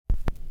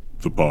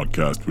The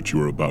podcast which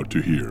you are about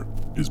to hear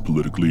is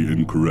politically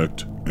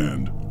incorrect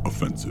and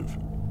offensive.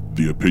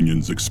 The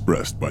opinions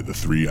expressed by the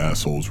three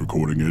assholes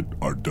recording it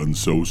are done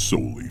so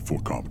solely for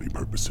comedy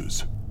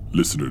purposes.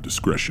 Listener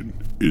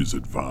discretion is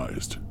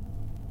advised.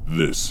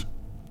 This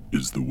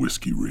is the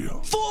Whiskey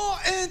Reel. 4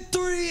 and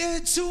 3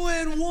 and 2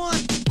 and 1.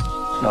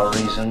 No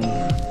reason,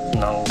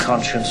 no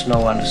conscience,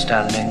 no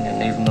understanding,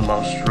 and even the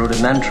most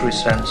rudimentary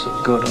sense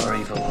of good or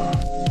evil.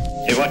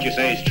 If what you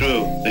say is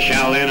true, the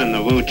Shaolin and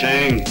the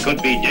Wu-Tang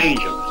could be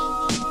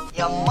dangerous.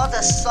 Your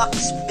mother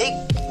sucks big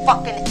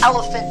fucking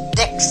elephant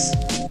dicks.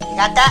 You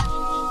got that?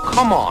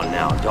 Come on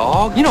now,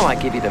 dog. You know I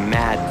give you the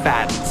mad,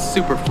 fat,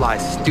 superfly,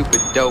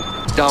 stupid, dope,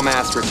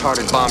 dumbass,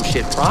 retarded bomb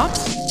shit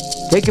props.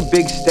 Take a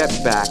big step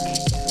back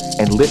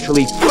and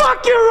literally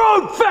fuck your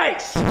own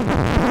face!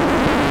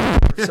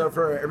 So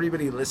for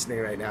everybody listening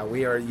right now,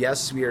 we are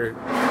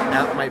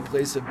at my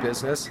place of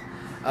business.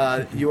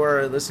 You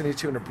are listening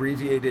to an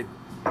abbreviated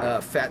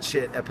fat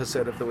shit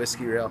episode of the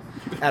Whiskey Reel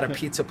at a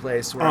pizza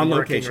place where I'm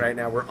working right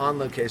now. We're on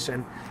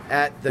location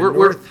at the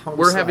North Home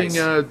We're Slice. having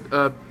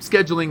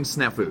scheduling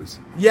snafus.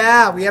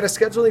 Yeah, we had a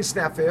scheduling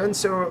snafu, and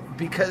so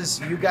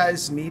because you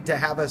guys need to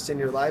have us in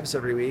your lives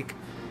every week,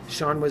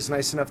 Sean was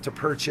nice enough to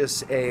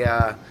purchase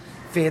a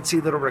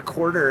fancy little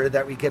recorder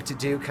that we get to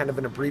do kind of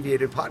an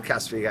abbreviated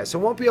podcast for you guys. So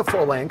it won't be a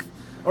full length,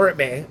 or it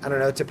may. I don't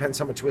know. It depends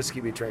how much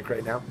whiskey we drink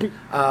right now.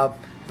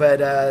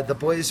 But the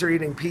boys are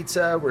eating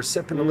pizza. We're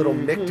sipping a little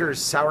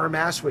Michter's Sour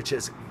Mash, which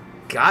is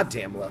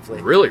goddamn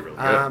lovely. Really, really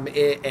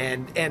good.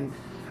 And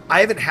I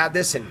haven't had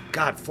this in,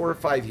 4 or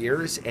 5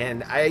 years,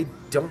 and I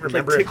don't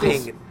remember it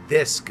being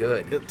this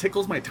good. It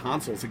tickles my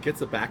tonsils. It gets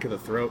the back of the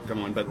throat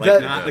going, but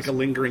not like a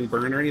lingering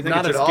burn or anything.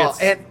 Not it just at all.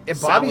 Gets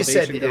and Bobby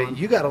said going.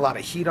 you got a lot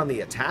of heat on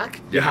the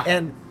attack. Yeah.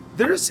 And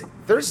there's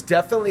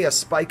definitely a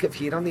spike of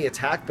heat on the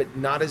attack, but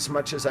not as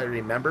much as I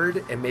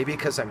remembered, and maybe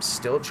because I'm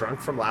still drunk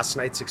from last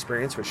night's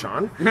experience with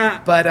Sean.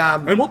 But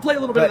and we'll play a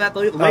little bit of that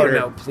later. Oh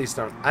no, please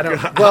don't. I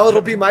don't. Well,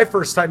 it'll be my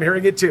first time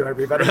hearing it too,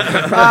 everybody.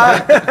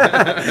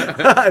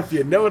 If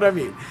you know what I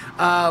mean.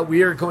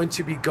 We are going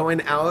to be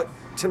going out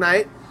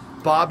tonight.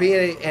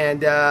 Bobby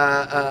and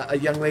a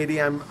young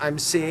lady I'm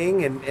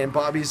seeing, and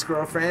Bobby's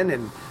girlfriend,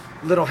 and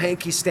little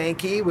Hanky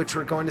Stanky, which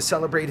we're going to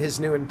celebrate his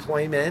new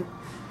employment.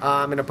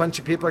 And a bunch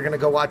of people are going to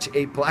go watch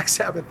a Black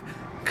Sabbath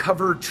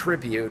cover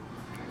tribute.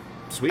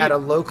 Sweet. At a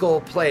local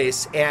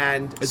place.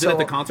 And is it at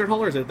the concert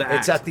hall or is it at the act?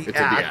 It's at the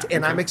act.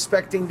 And I'm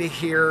expecting to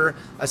hear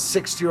a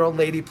 60-year-old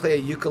lady play a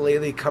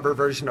ukulele cover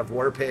version of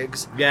War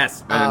Pigs.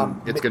 Yes.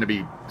 And it's going to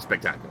be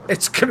spectacular.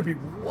 It's going to be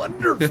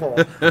wonderful.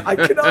 I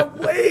cannot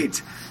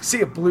wait.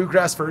 See a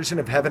bluegrass version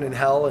of Heaven and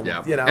Hell. And,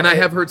 yeah. You know, and I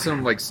have heard some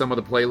of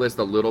the playlist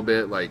a little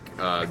bit. Like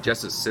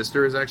Jess's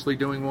sister is actually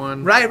doing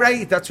one.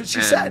 Right. That's what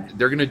she said.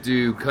 They're going to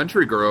do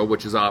Country Girl,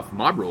 which is off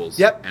Mob Rules.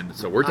 Yep. And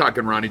so we're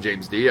talking Ronnie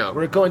James Dio.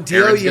 We're going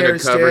Dio Aaron's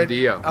years, gonna cover dude.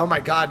 Dio. Oh my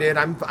God, dude!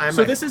 I'm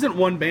so this isn't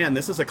one band.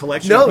 This is a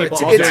collection of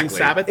people all doing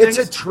Sabbath things?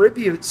 It's a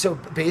tribute. So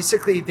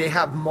basically, they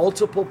have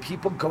multiple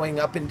people going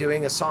up and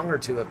doing a song or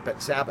two of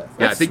Sabbath.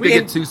 Yeah, I think they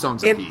get 2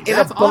 songs apiece. In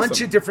a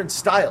bunch of different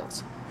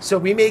styles. So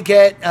we may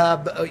get,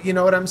 you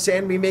know what I'm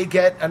saying? We may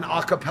get an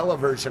a cappella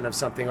version of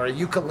something or a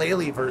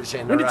ukulele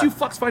version. When did you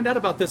fucks find out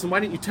about this, and why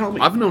didn't you tell me?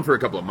 I've known for a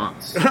couple of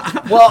months.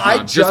 Well,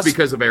 I just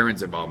because of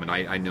Aaron's involvement,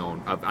 I know.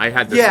 I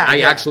had this. Yeah,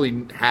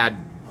 actually had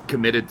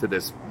committed to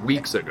this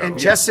weeks ago. And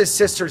Jess's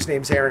sister's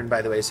name's Erin,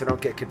 by the way, so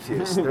don't get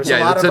confused. There's a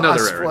lot of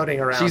us floating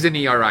around. She's an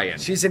ERIN.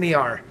 She's an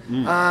ER.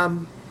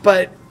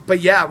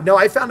 But yeah, no,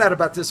 I found out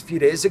about this a few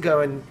days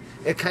ago, and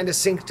it kind of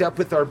synced up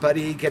with our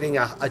buddy getting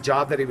a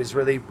job that he was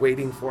really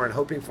waiting for and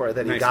hoping for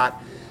that he got.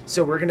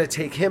 So we're going to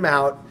take him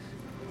out.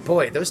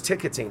 Boy, those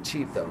tickets ain't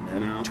cheap, though,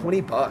 man.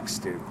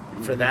 $20, dude,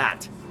 for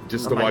that.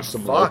 Just to watch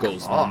some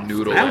locals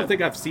noodle. I don't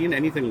think I've seen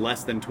anything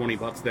less than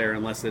 $20 there,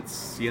 unless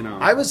it's, you know.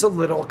 I was a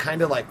little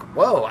kind of like,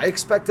 whoa, I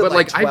expected but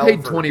like 12 I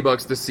paid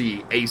 $20 to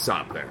see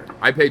Aesop there.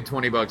 I paid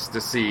 $20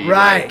 to see,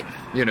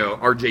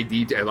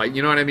 RJD, like,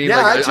 you know what I mean?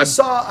 Yeah, like,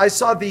 I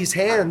saw These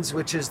Hands,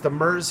 which is the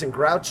Murs and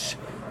Grouch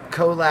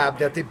collab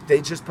that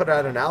they just put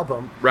out an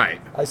album. Right.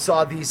 I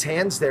saw These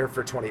Hands there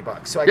for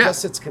 $20, so I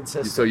guess it's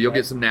consistent. So you'll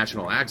get some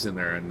national acts in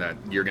there, and that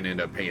you're going to end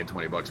up paying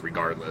 $20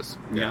 regardless.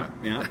 Yeah.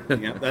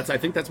 I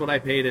think that's what I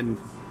paid in.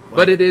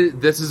 But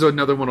this is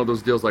another one of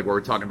those deals like what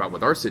we're talking about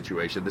with our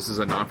situation. This is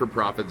a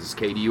non-for-profit. This is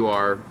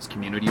KDUR. It's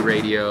community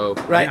radio.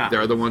 Right. Yeah.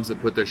 They're the ones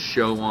that put the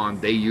show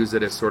on. They use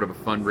it as sort of a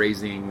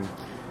fundraising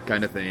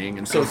kind of thing.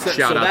 And so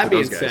shout out to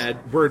those guys. That being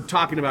said, we're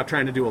talking about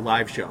trying to do a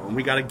live show, and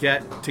we got to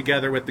get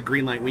together with the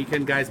Greenlight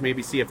Weekend guys,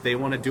 maybe see if they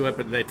want to do it,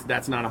 but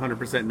that's not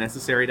 100%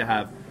 necessary to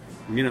have,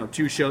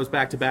 2 shows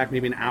back to back,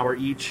 maybe an hour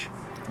each.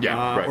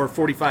 Right. Or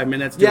 45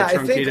 minutes, do a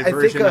truncated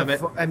version of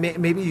it.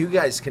 Maybe you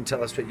guys can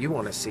tell us what you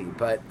want to see,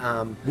 but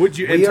would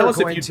you? And tell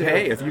us if you'd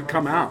pay if you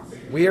come out.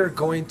 We are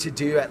going to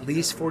do at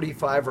least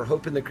 45. We're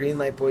hoping the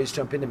Greenlight boys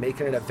jump into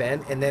making an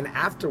event, and then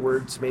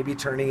afterwards maybe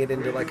turning it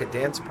into like a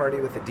dance party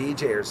with a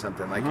DJ or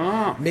something.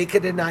 Like make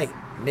it a night.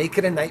 Make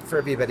it a night for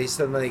everybody,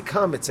 so when they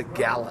come, it's a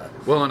gala.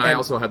 Well, and I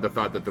also had the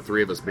thought that the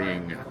three of us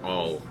being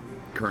all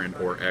current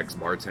or ex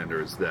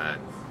bartenders that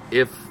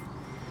if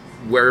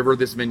wherever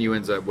this venue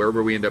ends up,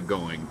 wherever we end up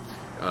going,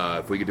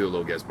 if we could do a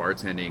little guest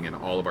bartending and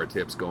all of our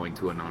tips going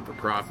to a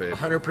non-for-profit.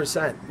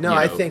 100%. No,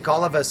 I think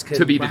all of us could.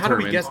 To be But determined. how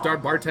do we guest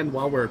bartend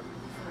while we're...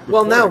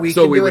 Well, no, we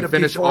so can we do would it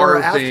finish before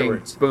or our thing.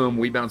 afterwards. Boom,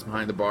 we bounce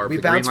behind the bar. We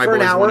If the Green bounce Light for an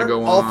Boys wanna hour.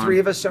 go All on. three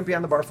of us jump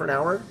behind the bar for an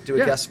hour, do a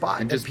Yeah, guest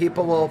spot, and and just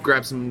people will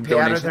grab some pay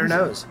out of their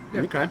donations.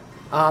 nose. Okay.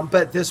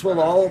 But this will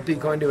all be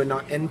going to an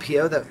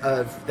NPO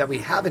that we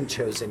haven't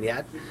chosen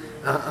yet.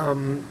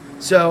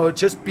 So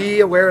just be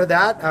aware of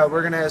that.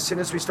 We're gonna, as soon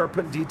as we start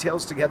putting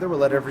details together, we'll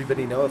let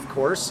everybody know, of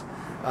course.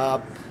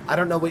 I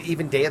don't know what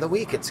even day of the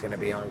week it's going to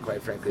be on,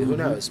 quite frankly. Who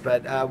knows?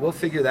 But we'll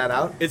figure that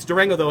out. It's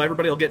Durango, though.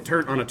 Everybody will get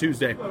turned on a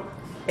Tuesday.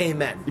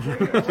 Amen.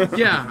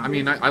 Yeah, I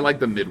mean, I like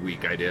the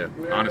midweek idea,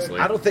 honestly.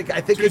 I think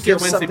it Tuesday or gives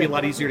Wednesday something. be a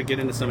lot easier to get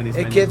into some of these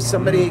It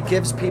venues.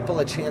 gives people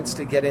a chance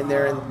to get in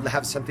there and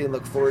have something to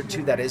look forward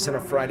to that isn't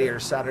a Friday or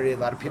Saturday. A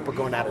lot of people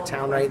going out of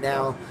town right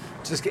now.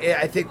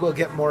 I think we'll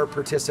get more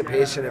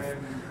participation if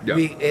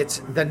it's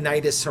the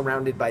night is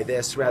surrounded by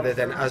this rather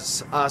than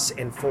us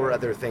and 4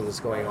 other things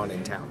going on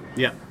in town.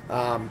 Yeah.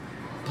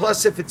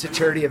 Plus, if it's a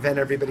charity event,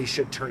 everybody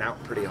should turn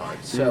out pretty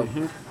hard. So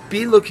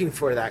be looking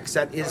for that because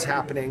that is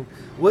happening.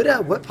 What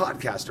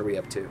podcast are we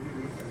up to?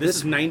 This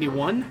is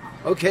 91.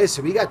 Okay,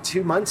 so we got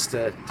 2 months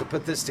to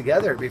put this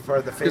together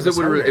before the famous Because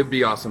it 100. would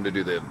be awesome to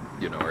do the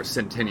our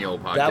centennial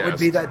podcast. That would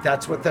be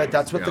that's what the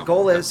Yeah,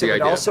 goal that's is. the It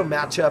would idea. also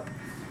match up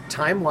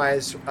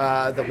time-wise.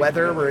 The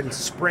weather, we're in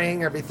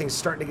spring. Everything's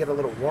starting to get a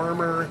little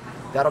warmer.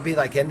 That'll be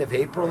like end of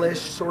April-ish,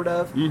 sort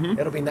of.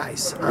 It'll be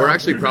nice. We're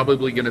actually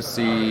probably going to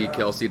see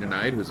Kelsey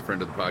tonight, who's a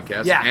friend of the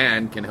podcast,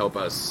 and can help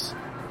us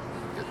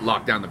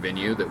lock down the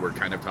venue that we're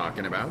kind of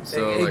talking about.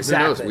 So who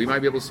knows? We might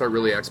be able to start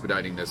really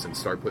expediting this and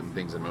start putting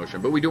things in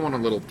motion. But we do want a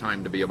little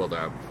time to be able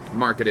to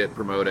market it,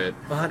 promote it,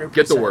 100%.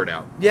 get the word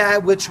out. Yeah,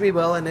 which we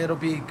will, and it'll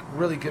be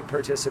really good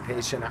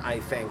participation, I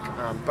think.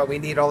 But we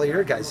need all of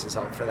your guys'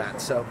 help for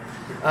that. So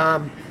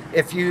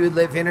if you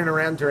live in and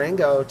around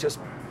Durango, just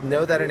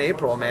know that in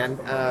April, man,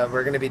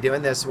 we're going to be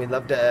doing this. We'd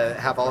love to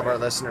have all of our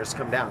listeners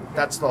come down.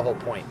 That's the whole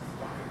point,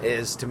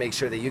 is to make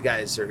sure that you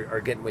guys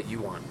are getting what you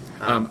want.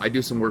 I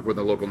do some work with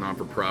a local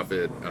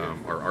non-for-profit,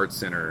 our art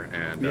center,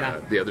 and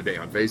the other day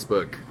on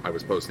Facebook, I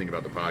was posting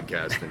about the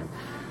podcast,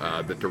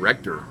 and the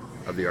director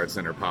of the art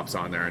center pops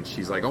on there, and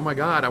she's like, "Oh my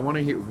God, I want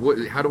to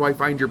hear. How do I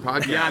find your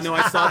podcast?" Yeah, no,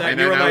 I saw that. And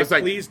You were I like, was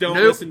like, "Please don't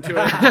nope. listen to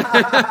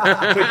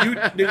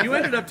it." But you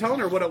ended up telling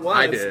her what it was,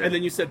 I did. and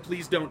then you said,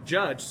 "Please don't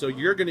judge." So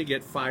you're going to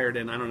get fired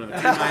in, I don't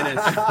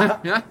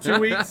know, 2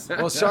 weeks.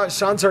 Well,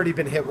 Sean's already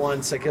been hit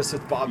once. I guess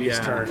it's Bobby's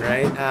turn,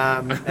 right?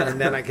 And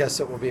then I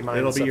guess it will be mine.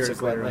 It'll be yours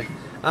subsequently.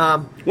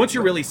 later. Once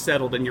you're really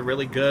settled and you're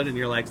really good, and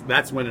you're like,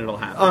 that's when it'll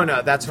happen. Oh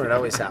no, that's when it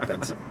always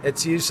happens.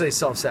 It's usually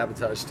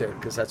self-sabotage too,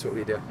 because that's what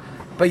we do.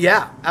 But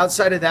yeah,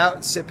 outside of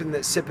that, sipping the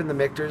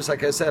Mictors.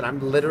 Like I said, I'm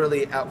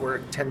literally at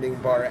work tending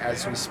bar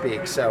as we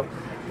speak. So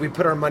we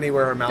put our money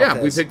where our mouth is.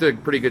 Yeah, we picked a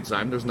pretty good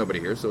time. There's nobody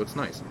here, so it's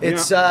nice.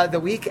 It's the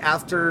week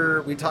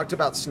after we talked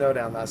about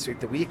Snowdown last week.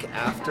 The week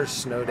after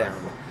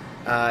Snowdown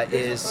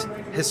is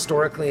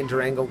historically in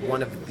Durango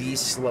one of the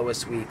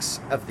slowest weeks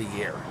of the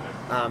year.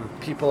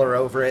 People are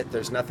over it.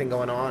 There's nothing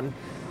going on.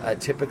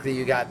 Typically,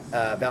 you got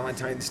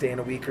Valentine's Day in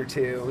a week or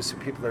two, so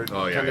people are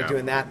kind of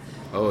doing that.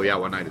 Oh yeah,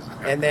 what night is it?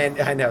 And then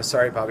I know,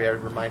 sorry, Bobby, I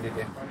reminded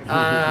you.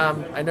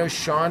 I know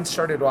Sean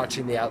started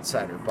watching The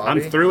Outsider.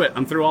 Bobby, I'm through it.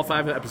 I'm through all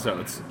 5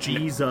 episodes.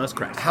 Jesus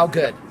Christ! How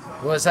good?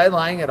 Was I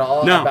lying at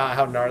all about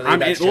how gnarly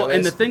that show is?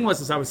 And the thing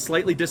was, I was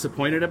slightly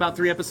disappointed about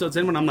 3 episodes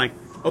in when I'm like,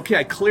 okay,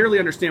 I clearly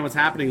understand what's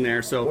happening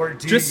there. So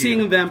just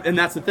seeing them, and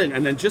that's the thing,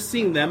 and then just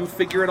seeing them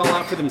figure it all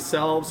out for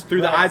themselves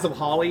through the eyes of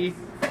Holly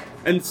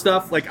and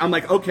stuff. Like, I'm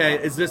like, okay,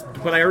 is this?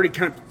 But I already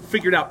kind of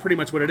figured out pretty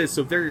much what it is.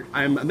 So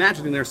I'm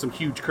imagining there's some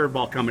huge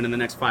curveball coming in the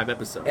next 5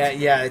 episodes.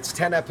 Yeah, it's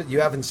 10 episodes. You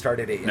haven't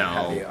started it yet,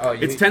 have you? Oh,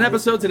 it's 10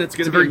 episodes, and it's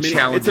going to be a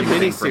mini. It's a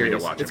mini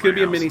series. It's going to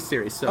be a mini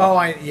series. So. Oh,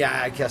 I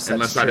guess that's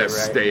unless true, I'd have to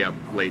right? stay up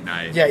late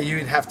night. Yeah,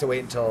 you'd have to wait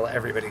until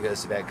everybody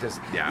goes to bed because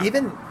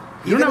even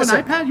you don't have as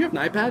an iPad. You have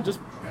an iPad. Just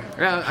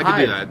I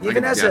could do that.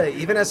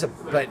 Even as a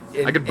but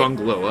I could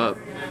bungalow up,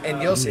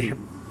 and you'll see.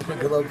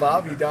 Bungalow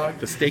Bobby, dog.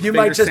 The steak you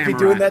finger might just samurai. be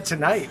doing that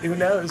tonight. Who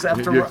knows?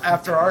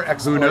 After our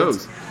exploits. Who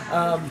knows?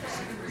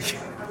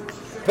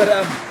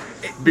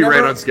 Be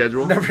right on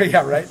schedule.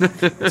 Yeah, right.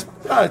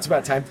 It's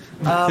about time.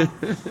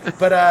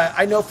 But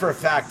I know for a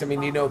fact. I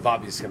mean, you know,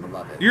 Bobby's gonna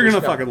love it. You're gonna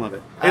fucking love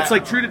it. It's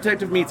like True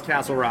Detective meets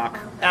Castle Rock.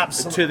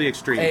 Absolutely. To the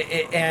extreme.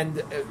 And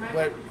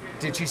what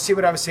did you see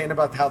what I was saying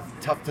about how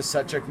tough the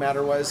subject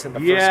matter was in the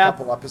first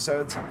couple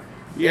episodes?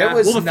 Yeah, it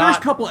was well, the first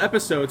couple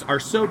episodes are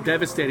so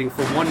devastating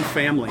for one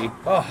family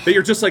that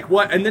you're just like,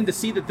 what? And then to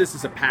see that this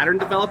is a pattern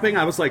developing,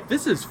 I was like,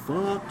 this is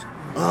fucked.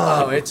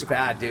 Oh, it's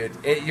bad, dude.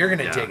 You're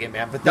gonna dig it,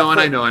 man. But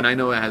I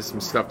know it has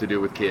some stuff to do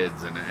with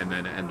kids,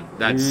 and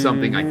that's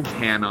something I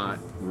cannot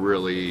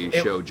really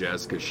show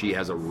Jess, because she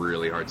has a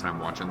really hard time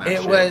watching that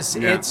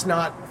It's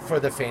not for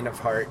the faint of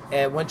heart.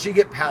 And once you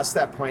get past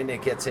that point,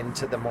 it gets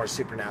into the more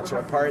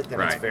supernatural part,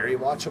 then it's very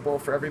watchable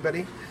for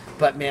everybody.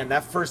 But man,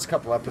 that first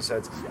couple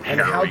episodes,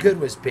 and how good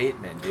was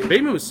Bateman, dude?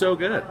 Bateman was so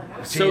good.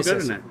 So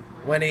good in it.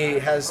 When he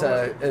has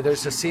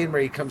there's a scene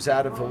where he comes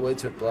out of the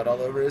woods with blood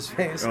all over his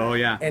face. Oh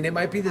yeah, and it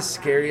might be the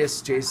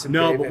scariest Jason.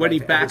 No, but when he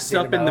backs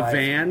up in the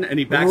van and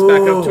he backs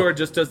back up to her,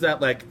 just does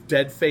that like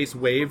dead face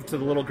wave to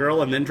the little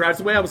girl and then drives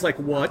away. I was like,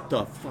 what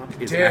the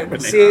fuck is happening?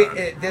 See,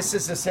 this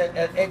is a set,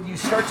 and you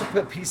start to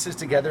put pieces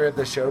together of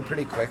the show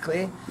pretty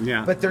quickly.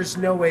 Yeah, but there's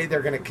no way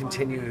they're going to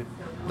continue.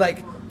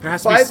 Like there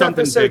has to be 5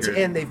 episodes bigger.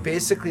 in, they've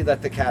basically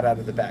let the cat out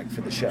of the bag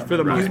for the show. For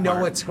the most you know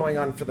part. what's going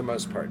on for the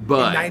most part.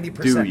 But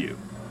 90%. do you?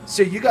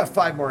 So you got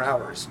 5 more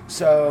hours.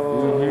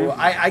 So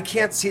I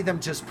can't see them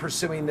just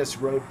pursuing this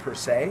road per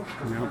se.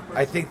 No.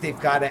 I think they've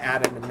got to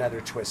add in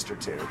another twist or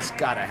two. It's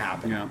got to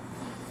happen.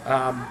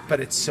 Yeah. But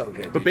it's so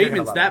good. But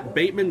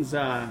Bateman's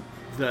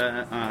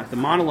the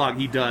monologue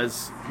he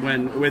does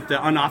with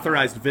the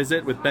unauthorized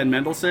visit with Ben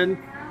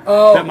Mendelsohn.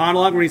 Oh, that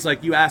monologue where he's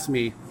like, "You asked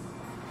me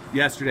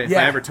yesterday if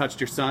I ever touched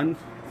your son."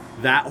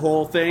 That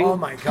whole thing. Oh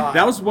my god.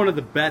 That was one of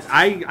the best.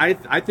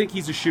 I think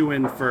he's a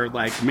shoo-in for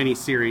like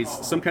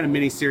miniseries, some kind of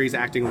miniseries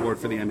acting award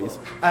for the Emmys.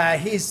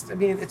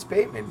 It's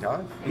Bateman,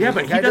 dog. Yeah,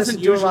 but he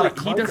doesn't do a lot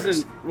usually. of He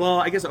doesn't. Well,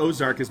 I guess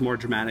Ozark is more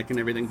dramatic and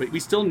everything, but we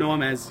still know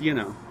him as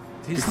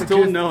We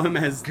still know him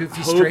as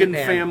Hogan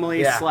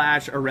Family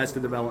 /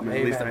 Arrested Development.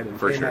 Amen. At least I do.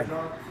 For sure.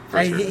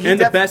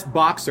 The best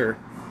boxer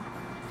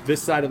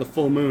this side of the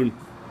full moon.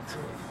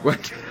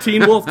 What?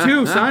 Teen Wolf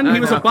 2, son. He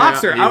was a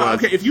boxer. Yeah,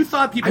 okay, if you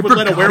thought people would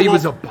let a werewolf... he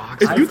was a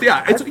boxer. You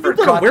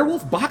let a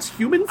werewolf box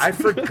humans? I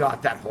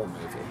forgot that whole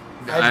movie.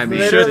 I mean,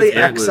 literally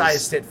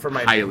excised it from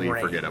my highly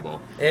brain.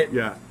 Forgettable.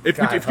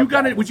 If you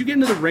got it, would you get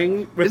into the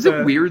ring? Is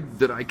it weird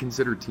that I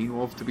consider Teen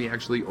Wolf to be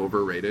actually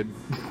overrated?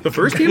 The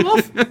first Teen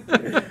Wolf?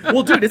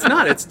 Well, dude, it's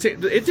not.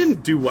 It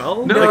didn't do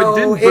well. No, it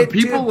didn't. But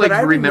people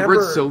remember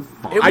it so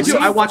fondly. I do.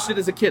 I watched it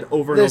as a kid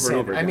over and over and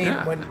over. I mean,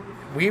 when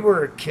we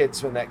were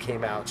kids when that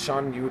came out,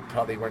 Sean, you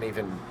probably weren't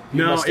even.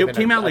 No, it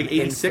came out like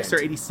 86 or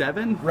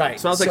 87. Right.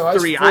 So I was like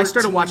 3. I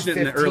started watching it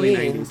in the early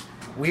 90s.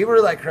 We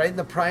were like right in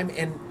the prime,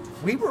 and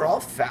we were all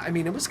fat. I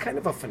mean, it was kind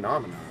of a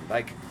phenomenon.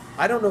 Like,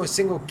 I don't know a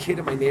single kid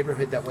in my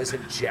neighborhood that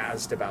wasn't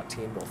jazzed about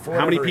Teen Wolf.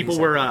 How many people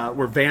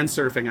were van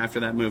surfing after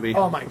that movie?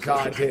 Oh my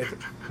god, dude.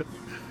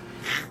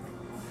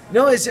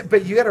 No,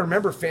 but you got to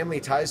remember,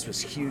 Family Ties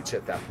was huge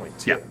at that point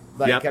too.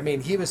 Yep. I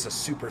mean, he was a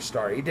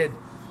superstar.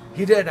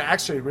 He did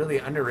actually a really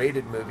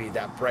underrated movie,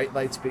 that Bright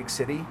Lights, Big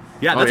City.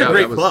 Yeah, that's a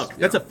great book.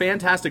 That's a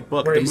fantastic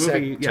book. Where the he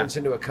movie turns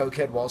into a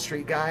cokehead Wall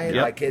Street guy.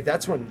 Yep. Like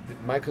that's when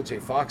Michael J.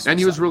 Fox. And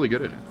he was really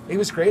good at it. He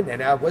was great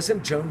in it. Wasn't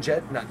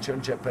not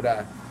Joan Jett,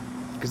 but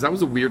because that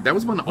was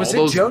when all was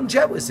those. It Joan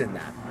Jett was in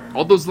that.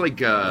 All those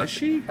was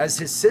she as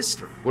his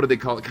sister? What do they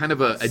call it? Kind of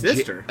a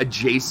sister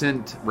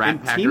adjacent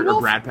Rat Packer or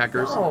Brad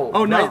Packers. No.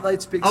 Oh no! Bright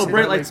Lights, Big City.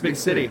 Bright Lights, Big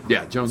City.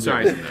 Yeah, Joan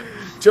Jett. Sorry.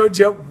 Joan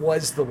Jett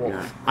was the wolf.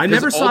 Yeah. I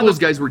never saw all those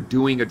guys were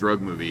doing a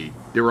drug movie.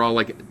 They were all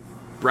like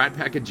Brat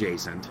Pack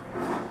adjacent.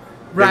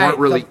 They weren't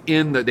really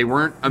they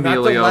weren't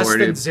Emilio. Not the Less or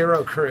Than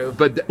Zero crew.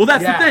 But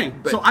that's the thing.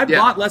 But, so I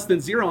bought Less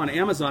Than Zero on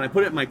Amazon. I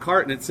put it in my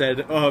cart and it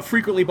said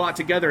frequently bought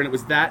together, and it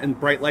was that and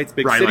Bright Lights,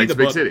 Big City. The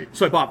book.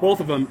 So I bought both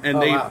of them,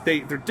 and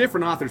they're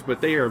different authors,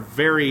 but they are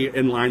very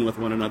in line with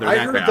one another. I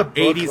heard the book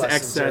 80s Less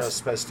excess Than Zero is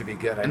supposed to be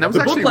good. And that was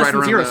the actually book right Less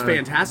Than around Zero is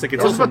fantastic.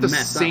 It's also also about the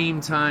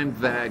same time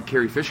that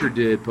Carrie Fisher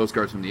did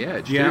Postcards from the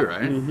Edge, too,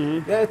 right?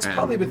 Mm-hmm. Yeah, it's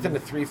probably within a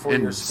 3-4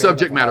 years.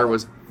 Subject matter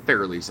was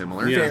fairly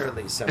similar.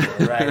 Fairly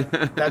similar,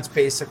 right? That's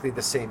basically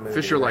the same movie.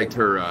 Fisher liked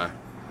her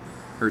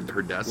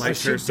desk.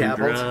 Liked her some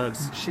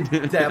drugs. She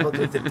dabbled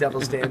with the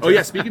devil's dance. Oh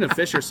yeah, speaking of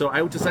Fisher, so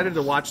I decided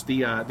to watch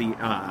the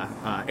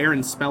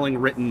Aaron Spelling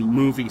written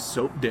movie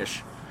Soap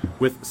Dish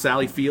with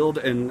Sally Field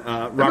and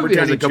Robert Downey Jr.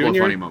 Has a couple of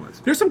funny moments.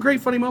 There's some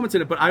great funny moments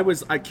in it, but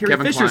Carrie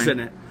Fisher's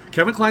in it.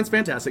 Kevin Kline's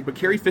fantastic, but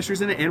Carrie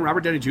Fisher's in it and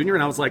Robert Downey Jr.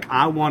 And I was like,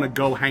 I want to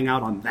go hang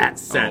out on that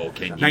set. Oh,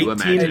 can you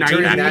imagine?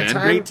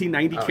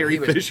 1990 Carrie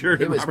Fisher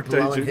and Robert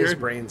Downey Jr. His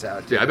brains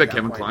out. Yeah, I bet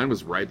Kevin Kline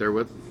was right there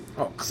with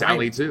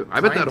Sally too.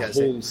 I bet that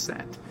whole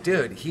set.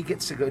 Dude, he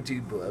gets to go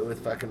do blow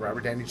with fucking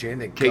Robert Downey Jr.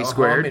 and then K go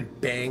squared home and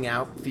bang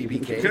out Phoebe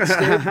Cates, dude.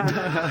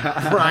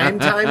 Prime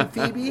time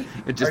Phoebe?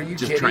 And Are you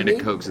just kidding trying me?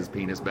 to coax his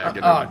penis back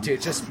in. Oh, dude,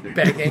 just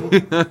begging.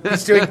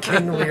 He's doing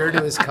King Lear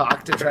to his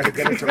cock to try to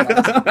get it to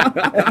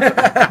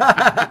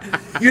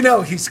rise. You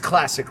know he's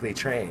classically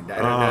trained. I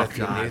don't know if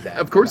you knew that.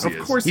 Of course he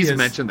is. He's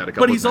mentioned that a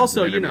couple But he's times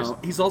also, in interviews.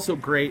 he's also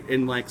great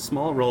in like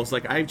small roles.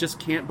 Like I just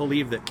can't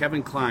believe that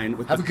Kevin Kline,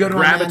 with Have the a good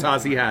one,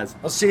 gravitas he has,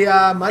 I'll see you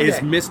Monday. is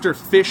Mr.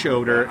 Fish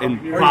Odor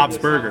in Bob's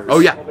Burgers. Oh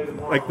yeah,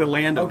 like the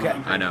land of Okay.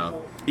 I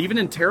know. Even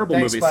in terrible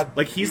Thanks, movies, bud.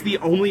 like he's the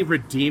only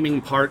redeeming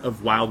part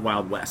of Wild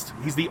Wild West.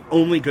 He's the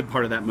only good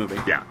part of that movie.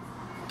 Yeah.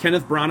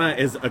 Kenneth Branagh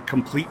is a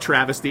complete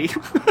travesty.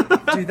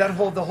 Dude, the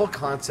whole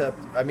concept.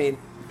 I mean,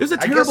 it was a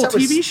terrible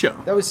TV show.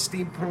 That was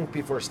steampunk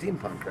before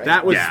steampunk, right?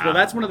 That was well.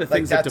 That's one of the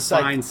things that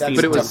defines steampunk.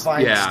 But it was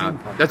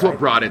steampunk, that's what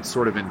brought it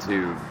sort of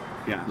into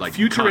like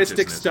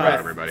futuristic stuff.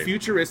 Everybody.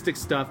 Futuristic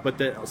stuff, but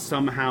that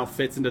somehow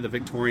fits into the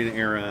Victorian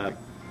era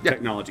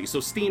technology. So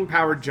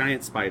steam-powered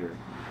giant spider.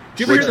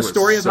 Did you ever hear the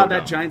story of how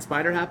that giant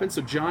spider happened?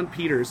 So John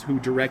Peters, who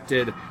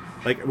directed,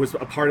 was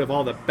a part of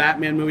all the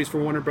Batman movies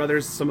for Warner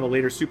Brothers, some of the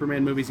later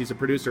Superman movies. He's a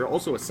producer,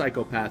 also a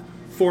psychopath,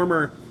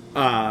 former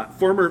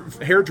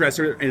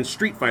hairdresser and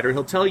street fighter.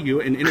 He'll tell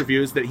you in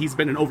interviews that he's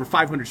been in over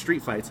 500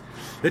 street fights.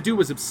 The dude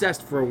was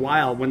obsessed for a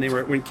while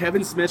when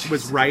Kevin Smith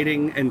was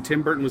writing and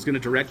Tim Burton was going to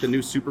direct the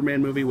new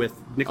Superman movie with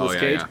Nicolas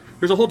Cage. Yeah.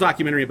 There's a whole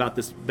documentary about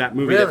that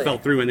movie that fell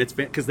through, and it's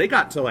because they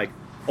got to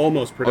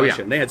almost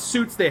production. They had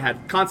suits, they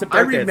had concept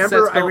art.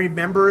 I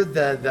remember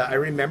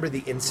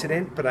the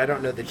incident, but I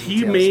don't know the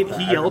details.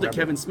 He yelled at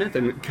Kevin Smith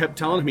and kept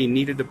telling him he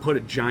needed to put a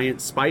giant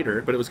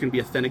spider, but it was going to be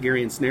a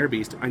Thanagarian snare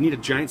beast. I need a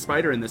giant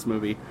spider in this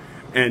movie,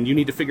 and you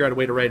need to figure out a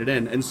way to write it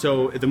in. And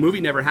so the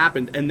movie never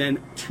happened. And then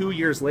 2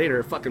 years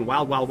later, fucking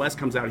Wild Wild West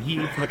comes out. He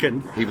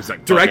was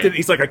like directed. Okay.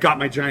 He's like, I got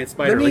my giant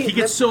spider. He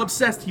gets so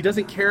obsessed. He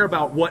doesn't care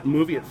about what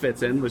movie it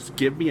fits in. Just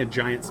give me a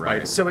giant spider.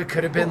 Right. So it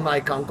could have been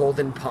like on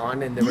Golden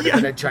Pond, and there would have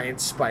been a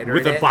giant spider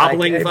with a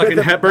bobbling fucking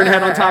Hepburn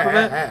head on top of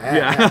it.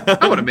 Yeah,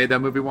 I would have made that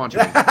movie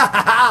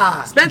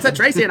watchable. Spencer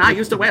Tracy and I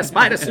used to wear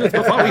spider suits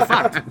before we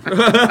fucked.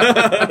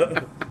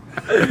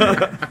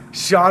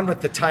 Sean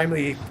with the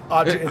timely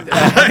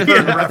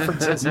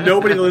references.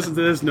 Nobody that listens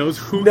to this knows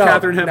who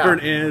Katharine Hepburn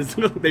is.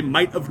 They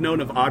might have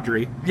known of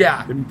Audrey.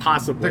 Yeah.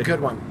 Possibly. The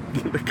good one.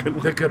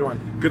 The good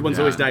one. Good ones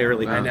always die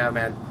early. I know,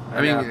 man.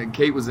 I mean,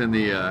 Kate was in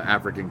the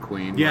African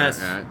Queen. Yes.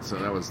 So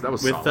that was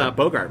with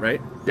Bogart,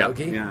 right?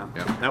 Bogey? Yeah.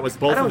 That was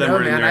both of them were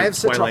in there. I have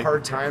such a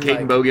hard time. Kate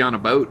and Bogey on a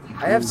boat.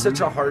 I have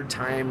such a hard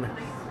time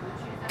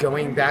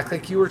going back.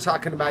 Like you were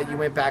talking about, you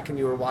went back and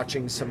you were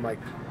watching some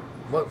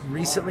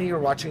recently you were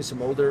watching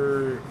some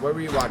older. What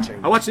were you watching?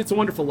 I watched It's a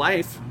Wonderful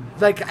Life.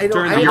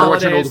 You're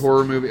watching old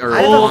horror movie or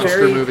old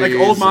monster movies, like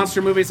old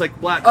monster movies, like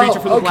Creature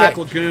from the Black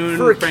Lagoon,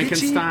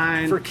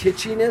 Frankenstein. For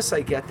kitschiness,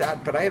 I get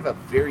that, but I have a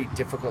very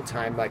difficult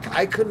time. Like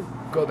I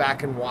couldn't go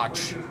back and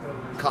watch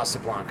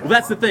Casablanca. Well,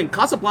 that's the thing.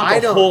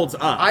 Casablanca holds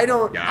up.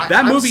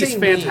 That movie's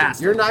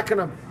fantastic. You're not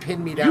going to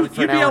pin me down. You'd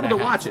be able to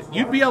watch it.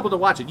 You'd be able to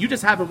watch it. You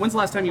just haven't. When's the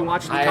last time you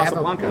watched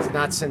Casablanca?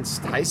 Not since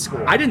high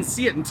school. I didn't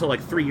see it until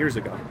 3 years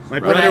ago. My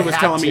brother was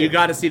telling me, you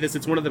got to see this.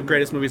 It's one of the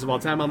greatest movies of all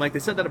time. I'm like, they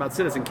said that about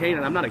Citizen Kane,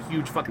 and I'm not a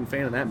huge fucking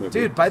fan of that movie.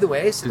 Dude, by the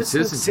way,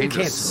 Citizen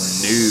Kane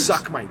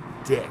suck my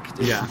dick,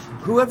 dude. Yeah.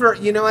 Whoever,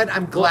 you know what?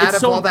 I'm glad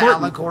of all the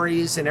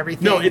allegories and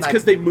everything. No, it's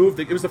because they moved.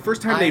 It was the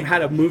first time they've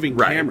had a moving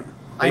camera.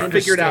 I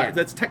figured out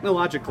that's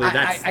technically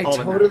that's I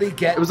totally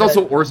get. It was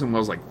also Orson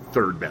Welles'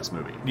 third best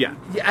movie. Yeah.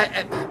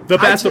 The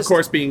best, of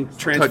course, being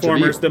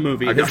Transformers the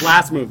movie, his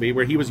last movie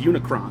where he was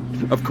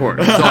Unicron. Of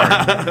course,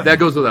 sorry, that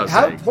goes without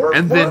saying.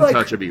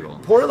 Touch of Evil.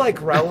 Poor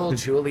Raul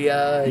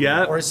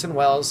Julia, Orson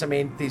Welles. I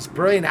mean, these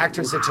brilliant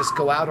actors that just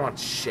go out on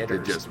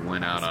shitters. They just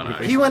went out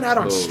on. He went out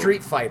on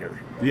Street Fighter.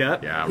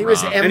 Yeah. He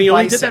was and he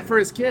only did that for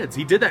his kids.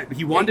 He did that.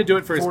 He wanted to do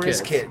it for his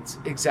kids.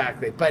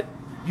 Exactly, but.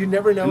 You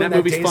never know when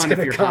that day's going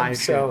to come.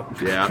 So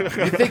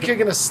you think you're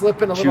going to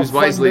slip in a little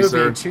fun movie?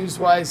 Sir. Choose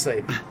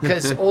wisely,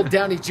 because old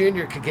Downey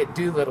Jr. could get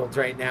Doolittled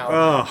right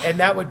now, and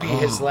that would be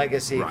his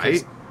legacy.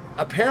 Right?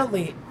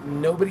 Apparently,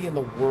 nobody in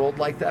the world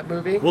liked that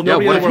movie. Well,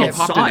 nobody what in the world if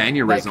he popped an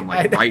aneurysm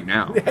right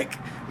now?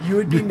 You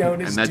would be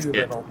known as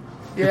Doolittle.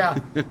 Yeah,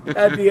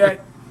 that'd be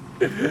it.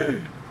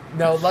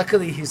 No,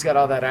 luckily he's got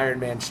all that Iron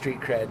Man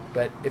street cred.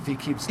 But if he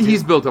keeps,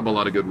 he's built up a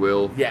lot of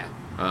goodwill. Yeah.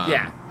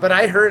 But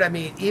I heard,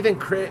 even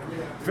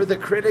for the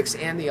critics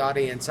and the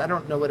audience, I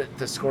don't know what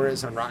the score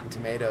is on Rotten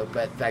Tomato,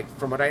 but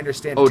from what I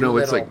understand,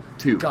 it's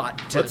 2.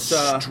 Got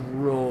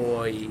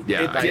destroyed.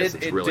 Yeah,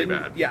 it's really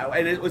bad. Yeah,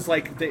 and it was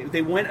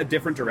they went a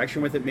different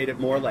direction with it, made it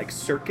more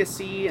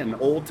circusy and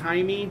old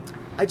timey.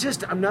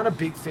 I'm not a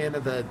big fan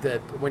of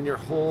when the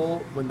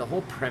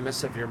whole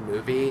premise of your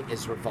movie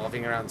is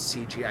revolving around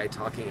CGI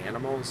talking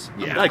animals.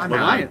 Yeah,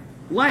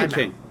 Lion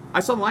King. I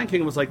saw The Lion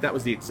King and was that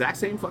was the exact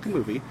same fucking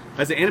movie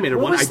as the animated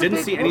one. I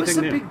didn't see anything new. What was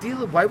the big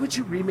deal? Why would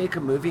you remake a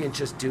movie and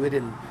just do it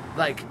in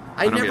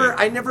I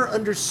never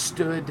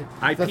understood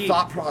the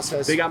thought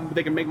process. They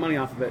can make money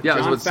off of it. Yeah,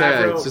 I was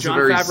it's just a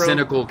very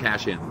cynical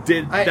cash in.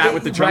 Did that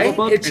with the Jungle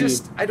Book? It's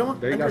just I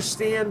don't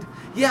understand.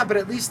 Yeah, but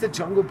at least the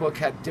Jungle Book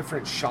had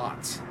different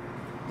shots.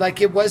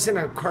 It wasn't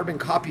a carbon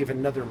copy of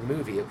another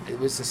movie. It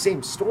was the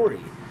same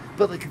story,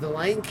 but The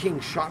Lion King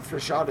shot for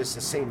shot is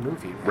the same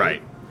movie,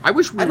 right? I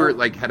wish we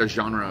had a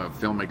genre of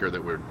filmmaker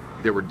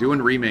that were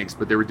doing remakes,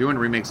 but they were doing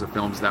remakes of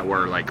films that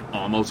were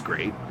almost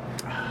great.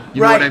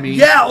 You know what I mean?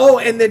 Yeah.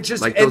 And then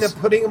just then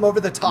putting them over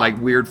the top,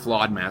 weird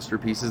flawed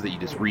masterpieces that you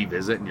just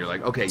revisit, and you're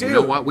like, okay, you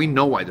know what? We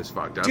know why this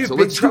fucked up, so Big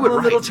let's Trouble do it right.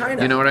 in Little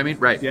China. You know what I mean?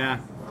 Right?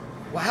 Yeah.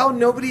 Well, how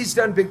nobody's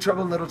done Big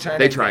Trouble in Little China?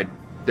 They tried.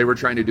 They were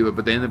trying to do it,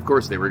 but then, of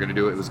course, they were going to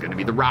do it. It was going to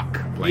be The Rock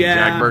playing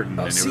Jack Burton.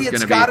 And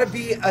it's got to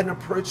be an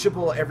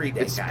approachable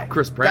everyday guy.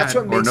 Chris Pratt. That's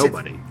what makes or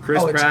nobody.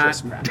 Chris Pratt.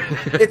 It's Chris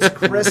Pratt. It's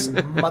Chris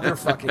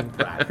motherfucking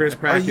Pratt. Chris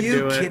Pratt. Are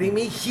you kidding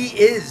me? He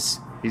is.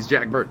 He's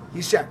Jack Burton.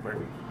 He's Jack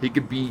Burton. He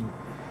could be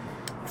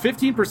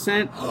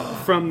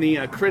 15% from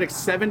the critics,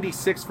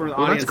 76% from the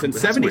audience, and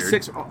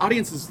 76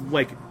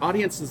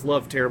 audiences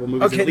love terrible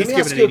movies. Okay, at least let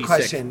me give ask it you an a 86.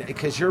 question,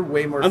 because you're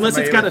way more unless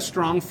it's got familiar a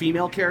strong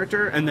female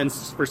character, and then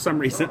for some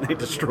reason they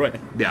destroy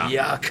it.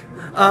 Yeah.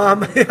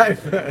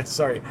 Yuck.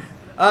 Sorry.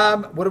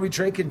 What are we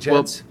drinking,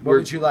 gents? What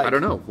would you like? I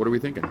don't know. What are we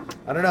thinking?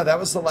 I don't know. That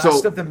was the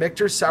last of the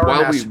Michter Sour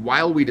Mash.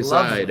 While we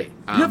decide, you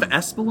have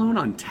Espolón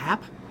on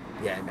tap?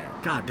 Yeah, man.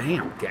 God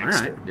damn.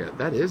 Gangster. All right. Yeah,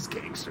 that is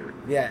gangster.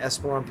 Yeah,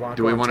 Espolón Blanco.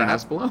 Do we want an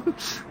Espolón?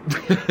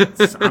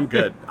 I'm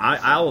good.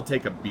 I will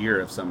take a beer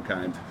of some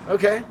kind.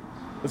 Okay.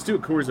 Let's do a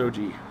Coors OG.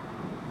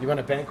 You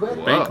want a Banquet?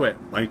 Whoa.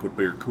 Banquet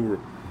beer. Cool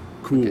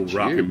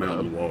Rocky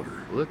Mountain water.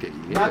 Look at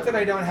you. Not that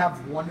I don't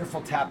have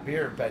wonderful tap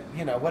beer, but,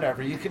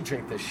 whatever. You can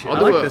drink this shit. I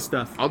like this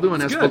stuff. I'll do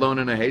an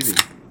Espolón and a hazy.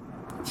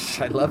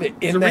 I love it.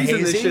 In the reason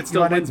hazy? This shit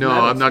still wins No,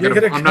 I'm not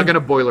gonna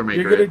Boilermaker.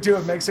 You're gonna do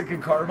a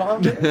Mexican car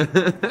bomb?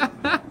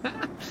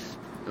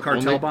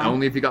 Cartel bomb?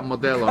 Only if you got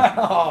Modelo.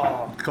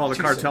 Oh, called a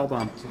cartel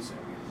bomb.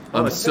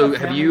 So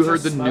have you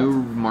heard the new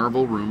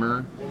Marvel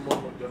rumor?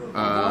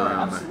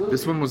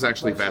 This one was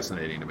actually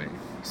fascinating to me.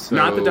 So,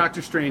 not the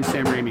Doctor Strange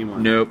Sam Raimi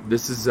one. Nope.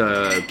 This is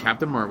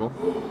Captain Marvel.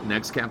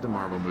 Next Captain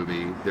Marvel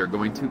movie. They're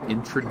going to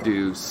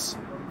introduce,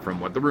 from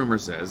what the rumor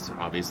says,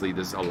 obviously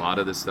a lot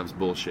of this stuff's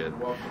bullshit,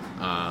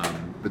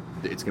 but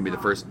it's going to be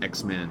the first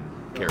X-Men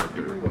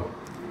character.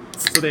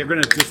 So they're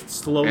going to just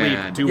slowly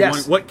do one.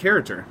 What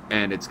character?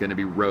 And it's going to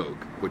be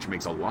Rogue, which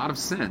makes a lot of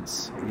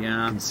sense.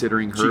 Yeah,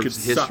 considering her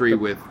history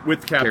with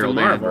Captain Carol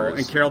Marvel Danvers.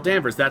 and Carol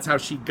Danvers. That's how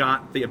she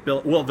got the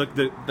ability. Well,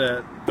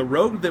 the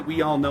Rogue that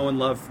we all know and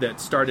love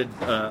that started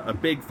a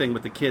big thing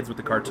with the kids with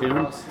the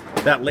cartoon.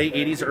 That late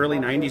 '80s, early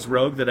 '90s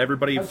Rogue that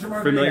everybody's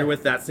familiar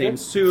with. That same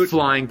suit,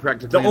 flying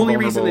practically. The only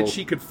reason that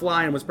she could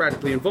fly and was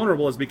practically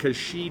invulnerable is because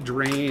she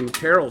drained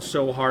Carol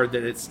so hard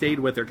that it stayed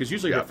with her. Because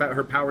usually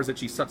her powers that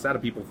she sucks out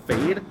of people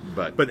fade.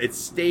 But it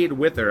stayed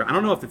with her. I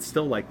don't know if it's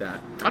still like that.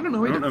 I don't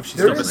know. I don't know if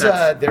she's still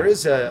there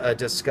is a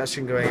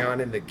discussion going on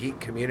in the geek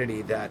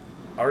community that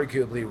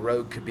arguably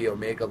Rogue could be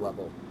Omega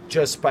level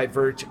just by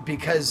virtue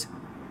because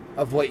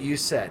of what you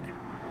said,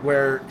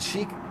 where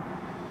she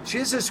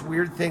has this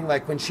weird thing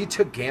like when she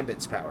took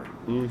Gambit's power.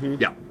 Mm-hmm.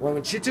 Yeah.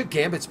 When she took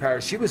Gambit's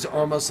power, she was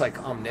almost like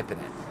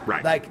omnipotent.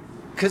 Right. Like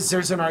because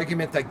there's an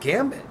argument that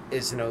Gambit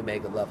is an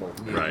Omega level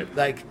mutant. Right.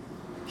 Like.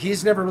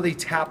 He's never really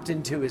tapped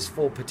into his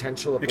full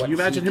potential of what he can do. Can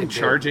you imagine him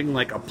charging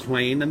like a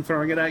plane and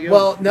throwing it at you?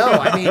 Well, no.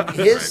 I mean,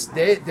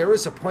 there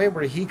was a point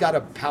where he got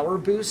a power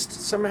boost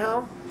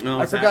somehow.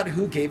 I forgot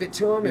who gave it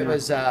to him. Yeah. It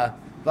was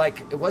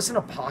it wasn't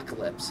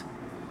Apocalypse.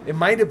 It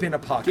might have been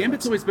Apocalypse.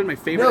 Gambit's always been my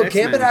favorite. No,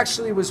 X-Men. Gambit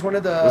actually was one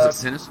of the. Was it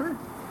Sinister?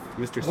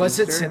 Mr. Sinister? Was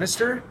it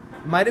Sinister?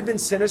 Might have been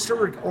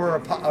Sinister or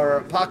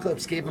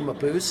Apocalypse gave him a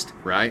boost.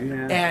 Right.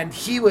 Yeah. And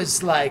he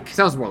was like...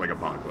 Sounds more like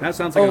Apocalypse. That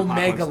sounds like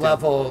Omega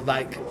level,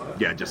 like...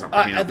 Yeah, just...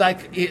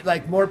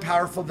 like more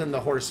powerful than the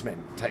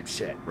Horseman type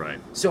shit. Right.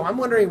 So I'm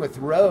wondering with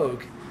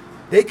Rogue,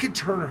 they could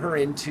turn her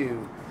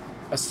into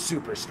a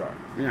superstar.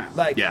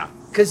 Yeah.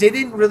 Because they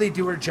didn't really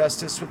do her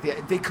justice with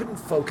they couldn't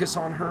focus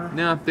on her.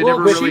 No, they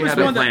never really had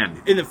a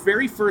plan. In the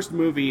very first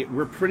movie,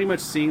 we're pretty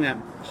much seeing that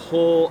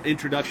whole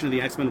introduction of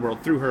the X-Men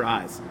world through her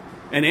eyes.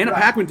 And Anna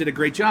Paquin did a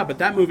great job, but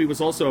that movie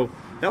was also...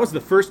 That was the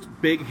first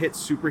big hit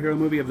superhero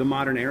movie of the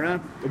modern era.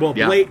 Well,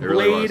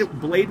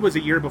 Blade was a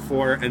year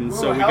before, and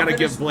so we got to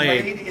give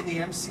Blade in the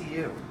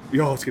MCU.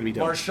 Yo, it's gonna be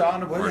dope.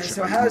 Marshawn.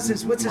 So how is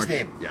this? What's his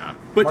name? Yeah,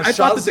 but I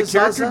thought that the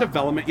character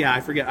development. Yeah,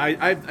 I forget.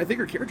 I think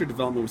her character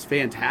development was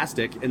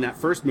fantastic in that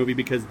first movie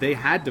because they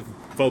had to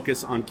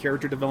focus on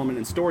character development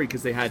and story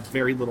because they had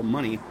very little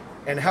money.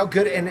 And how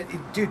good? And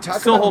dude,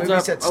 talk still about movies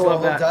up. that still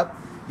hold up.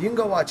 You can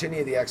go watch any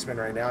of the X-Men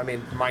right now. I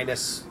mean,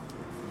 minus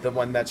the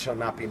one that shall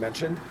not be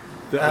mentioned.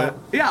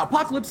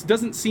 Apocalypse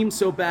doesn't seem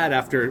so bad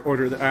after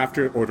Order of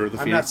the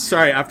Phoenix.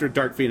 After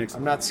Dark Phoenix.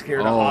 I'm not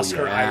scared of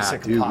Oscar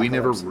Isaac. Dude, Apocalypse. we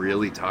never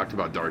really talked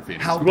about Dark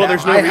Phoenix.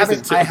 There's no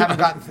reason to. I haven't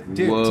gotten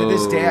to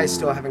this day. I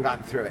still haven't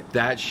gotten through it.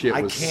 That shit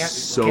was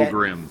so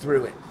grim.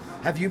 Through it.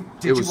 Have you?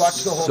 Did you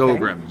watch the whole thing? So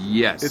grim.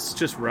 Yes. It's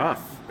just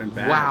rough and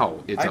bad.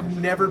 Wow. I've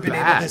never been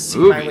able to see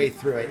my way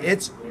through it.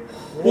 It's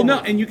horrible. Well, no,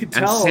 and you could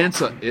tell. And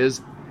Sansa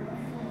is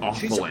awful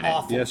She's in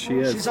awful. it. Yes, she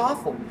is. She's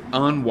awful.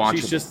 Unwatchable.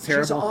 She's just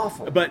terrible. She's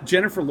awful. But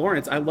Jennifer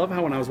Lawrence, I love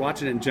how when I was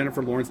watching it, and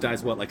Jennifer Lawrence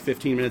dies,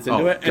 15 minutes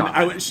into it?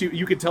 And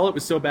you could tell it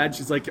was so bad.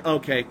 She's like,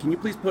 okay, can you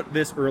please put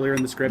this earlier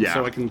in the script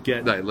so I can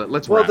get...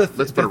 Let's put a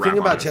wrap thing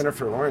about on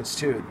Jennifer Lawrence,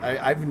 too,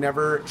 I've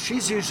never...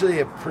 She's usually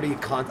a pretty...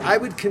 I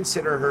would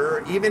consider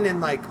her, even in,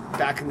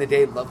 back in the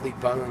day, Lovely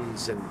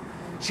Bones, and...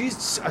 She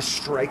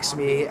strikes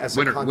me as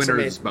a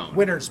consummate...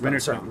 Winter's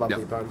Bones.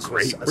 Lovely Bones.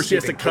 Great. Where she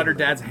has to cut her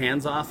dad's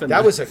hands off.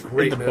 That was a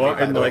great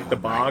movie. In the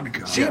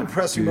bog. She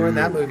impressed me more in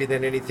that movie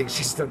than anything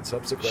she's done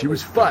subsequently. She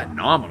was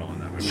phenomenal in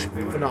that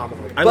movie.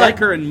 Phenomenal. I like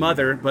her in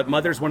Mother, but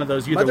Mother's one of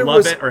those you either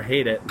love it or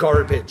hate it.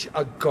 Garbage.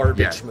 A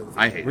garbage movie.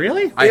 I hate it.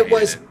 Really? It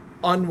was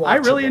unwatchable. I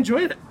really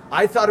enjoyed it.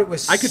 I thought it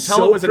was. I could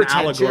tell it was an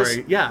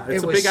allegory. Yeah,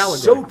 it's a big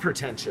allegory. So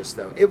pretentious,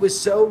 though. It was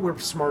so we're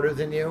smarter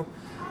than you.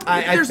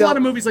 There's a lot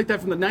of movies like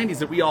that from the 90s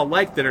that we all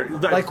like that are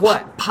like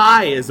what?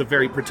 Pi is a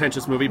very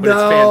pretentious movie, but it's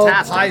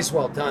fantastic. Pi's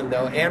well done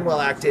though, and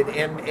well acted,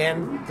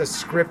 and the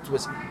script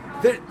was.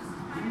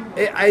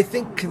 I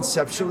think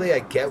conceptually, I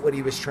get what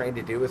he was trying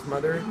to do with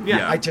Mother.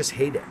 Yeah. I just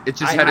hate it. It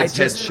just had its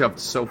head shoved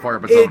so far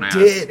up its own ass. It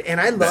did,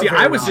 and I love it.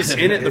 I was just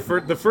in it.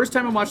 The first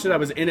time I watched it, I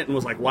was in it and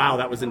was like, wow,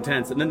 that was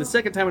intense. And then the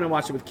second time when I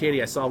watched it with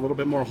Katie, I saw a little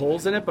bit more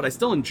holes in it, but I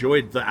still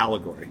enjoyed the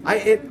allegory.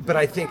 But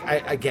I think,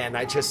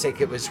 I just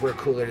think it was we're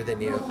cooler than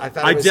you. I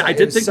thought I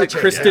did think that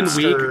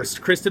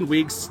Kristen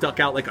Wiig stuck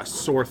out like a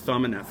sore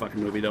thumb in that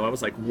fucking movie, though. I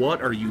was like,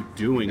 what are you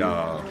doing?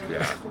 Oh,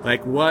 yeah.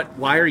 Like, what?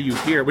 Why are you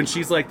here? When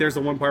she's like, there's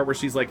the one part where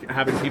she's like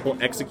having people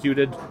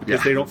executed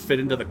because they don't fit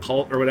into the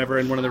cult or whatever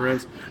in one of the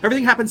rooms.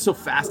 Everything happens so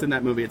fast in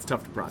that movie, it's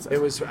tough to process.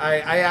 It was.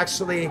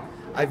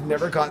 I've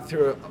never got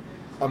through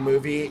a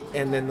movie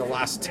and then the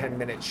last 10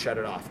 minutes shut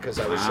it off because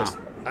I was just.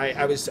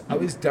 I was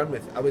done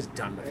with it.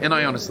 And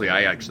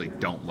I actually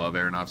don't love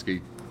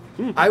Aronofsky.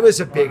 I was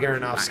a big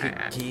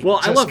Aronofsky geek. Well,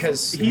 I love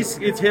because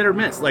it's hit or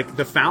miss. Like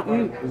The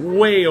Fountain,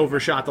 way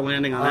overshot the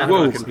landing on that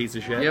fucking piece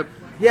of shit. Yep.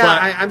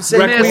 Yeah, I'm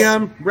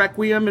saying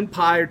Requiem and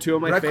Pi are two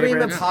of my favorites.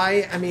 Requiem and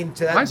Pi, I mean,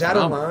 that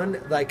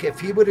alone, like, if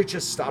he would have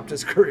just stopped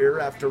his career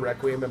after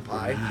Requiem and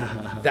Pi,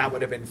 that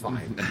would have been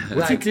fine.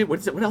 What's he do?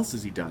 What else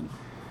has he done?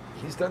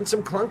 He's done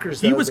some clunkers,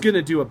 though. He was going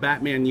to do a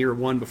Batman Year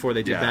One before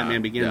they did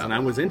Batman Begins, and I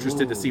was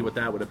interested to see what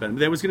that would have been.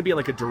 There was going to be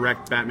like a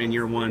direct Batman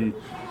Year One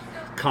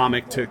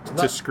comic to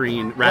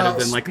screen rather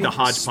than like the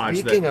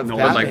hodgepodge that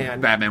Nolan.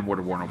 Like Batman would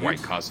have worn a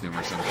white costume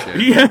or some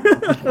shit. Yeah.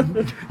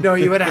 No,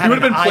 you would have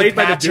had been played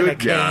by the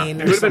dude. He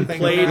would have been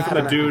played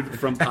by the dude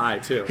from Pi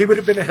too. He would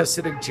have been a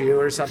Hasidic Jew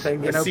or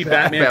something. You know, see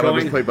Batman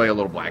was played by a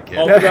little black kid.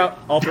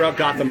 All throughout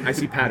Gotham, I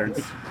see patterns.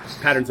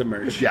 Patterns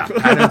emerge. Yeah,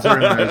 patterns are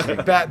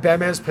emerging.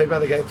 Batman's played by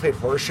the guy who played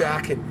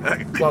Rorschach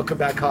and Welcome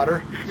Back,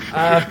 Kotter.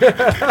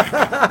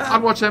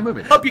 I'd watch that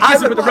movie. Help you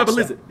kiss him with the rubber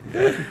lizard.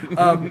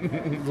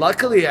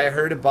 Luckily, I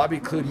heard, and Bobby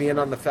clued me in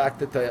on the fact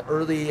that the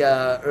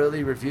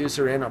early reviews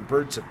are in on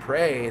Birds of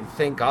Prey, and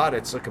thank God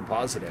it's looking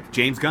positive.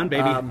 James Gunn,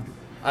 baby.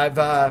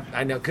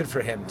 I know, good for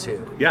him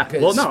too. Yeah,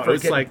 well, no,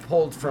 it's getting like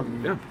pulled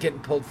from Guardians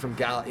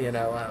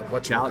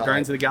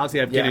of the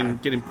Galaxy,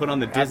 getting put on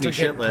the Disney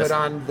shit list,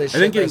 and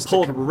then getting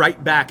pulled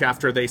right back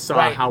after they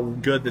saw how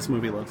good this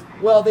movie looks.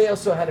 Well, they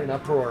also had an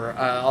uproar.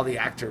 All the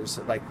actors,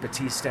 like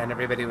Batista and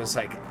everybody, was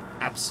like,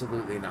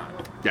 absolutely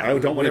not. Yeah, I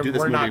don't want to do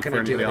this movie for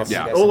anybody else.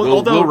 Yeah,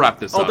 we'll wrap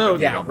this up. We'll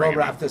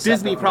wrap this up.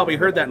 Disney probably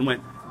heard that and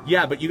went,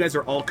 yeah, but you guys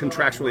are all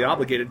contractually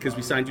obligated because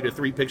we signed you to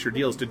 3-picture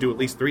deals to do at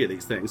least 3 of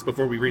these things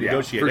before we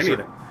renegotiate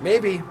anything.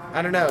 Maybe.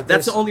 I don't know.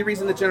 That's the only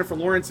reason that Jennifer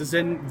Lawrence is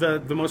in the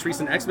most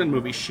recent X-Men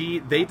movie.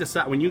 They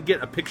decide when you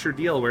get a picture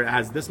deal where it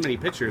has this many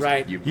pictures,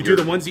 you do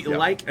the ones that you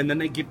like, and then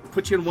they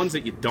put you in ones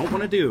that you don't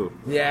want to do.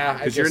 Yeah,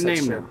 because you're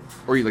named them.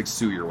 Or you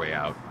sue your way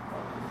out.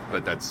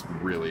 But that's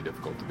really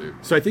difficult to do.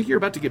 So I think you're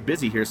about to get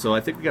busy here, so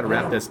I think we got to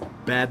wrap this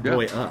bad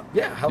boy up.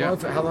 Yeah, how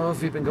long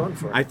have you been going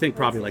for? I think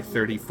probably like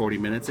 30, 40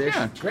 minutes-ish.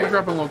 Yeah, we're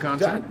dropping a little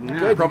content.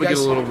 Good. Probably get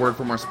a little word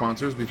from our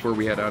sponsors before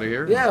we head out of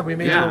here. Yeah, we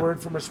may get a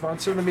word from our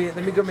sponsor. Let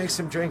me go make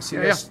some drinks.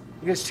 You guys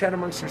chat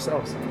amongst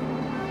yourselves.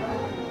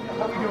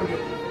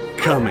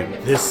 Coming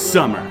this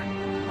summer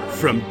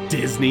from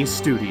Disney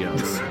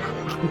Studios,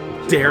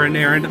 Darren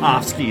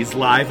Aronofsky's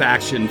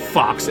live-action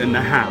Fox and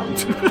the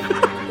Hound.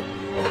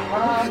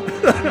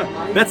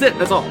 That's it.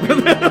 That's all.